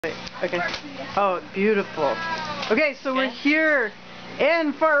Okay. Oh, beautiful. Okay, so we're here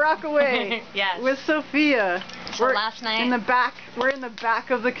in Far Rockaway yes. with Sophia. So we're last night in the back. We're in the back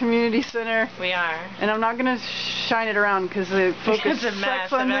of the community center. We are. And I'm not gonna shine it around because the focus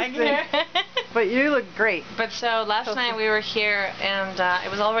sucks on this thing. But you look great. But so last night we were here and it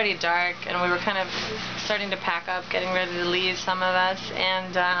was already dark and we were kind of starting to pack up, getting ready to leave, some of us,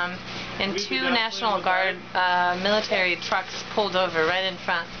 and two National Guard military trucks pulled over right in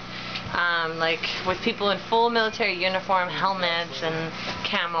front. Like with people in full military uniform, helmets and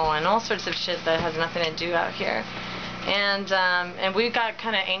camo and all sorts of shit that has nothing to do out here. And we got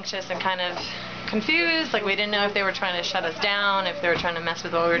kind of anxious and kind of confused, like we didn't know if they were trying to shut us down, if they were trying to mess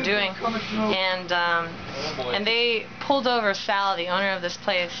with what we were doing. And they pulled over Sal, the owner of this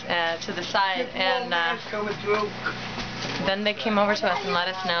place, to the side, and then they came over to us and let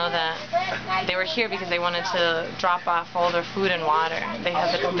us know that they were here because they wanted to drop off all their food and water. They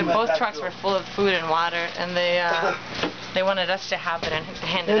had both trucks were full of food and water, and they wanted us to have it and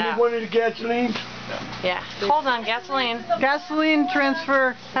hand it out. And you wanted gasoline? Yeah. Hold on, gasoline. Gasoline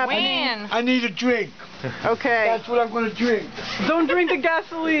transfer happening. When? I need a drink. Okay. That's what I'm going to drink. Don't drink the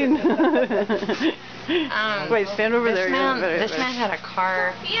gasoline. Wait, stand over there. This man had a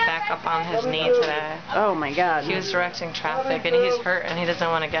car back up on his knee today. Oh my God. He was directing traffic and he's hurt and he doesn't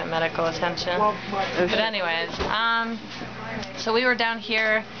want to get medical attention. But anyways, so we were down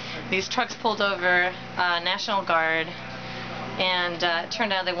here. These trucks pulled over, National Guard. And it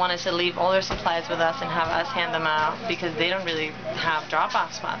turned out they wanted to leave all their supplies with us and have us hand them out because they don't really have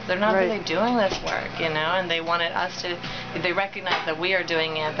drop-off spots. They're not really doing this work, you know, and they wanted us to, they recognize that we are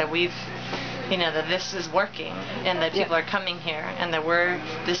doing it, that we've, you know, that this is working and that people are coming here and that we're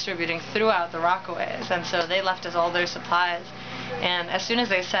distributing throughout the Rockaways. And so they left us all their supplies. And as soon as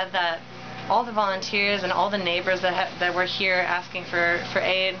they said that, all the volunteers and all the neighbors that were here asking for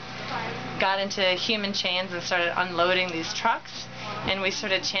aid got into human chains and started unloading these trucks, and we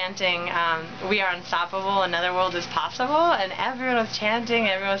started chanting, "We are unstoppable, another world is possible," and everyone was chanting,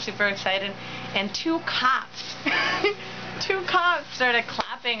 everyone was super excited, and two cops started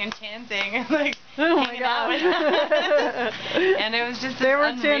clapping and chanting and like hanging out with us. And it was just this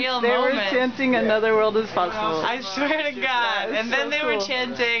unreal moment. They were chanting "Another world is possible." I swear to God. And then they were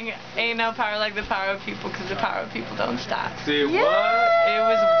chanting, "Ain't no power like the power of people, because the power of people don't stop." See what? It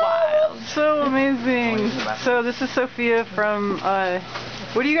was wild. So amazing. So this is Sophia from,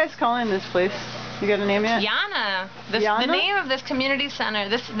 what are you guys calling this place? You got a name yet? YANA. The name of this community center.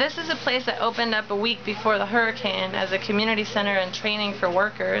 This is a place that opened up a week before the hurricane as a community center and training for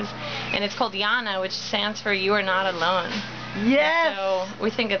workers, and it's called YANA, which stands for You Are Not Alone. Yes. So we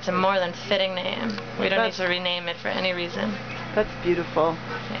think it's a more than fitting name. We don't need to rename it for any reason. That's beautiful.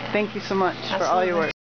 Yeah. Thank you so much for all your work.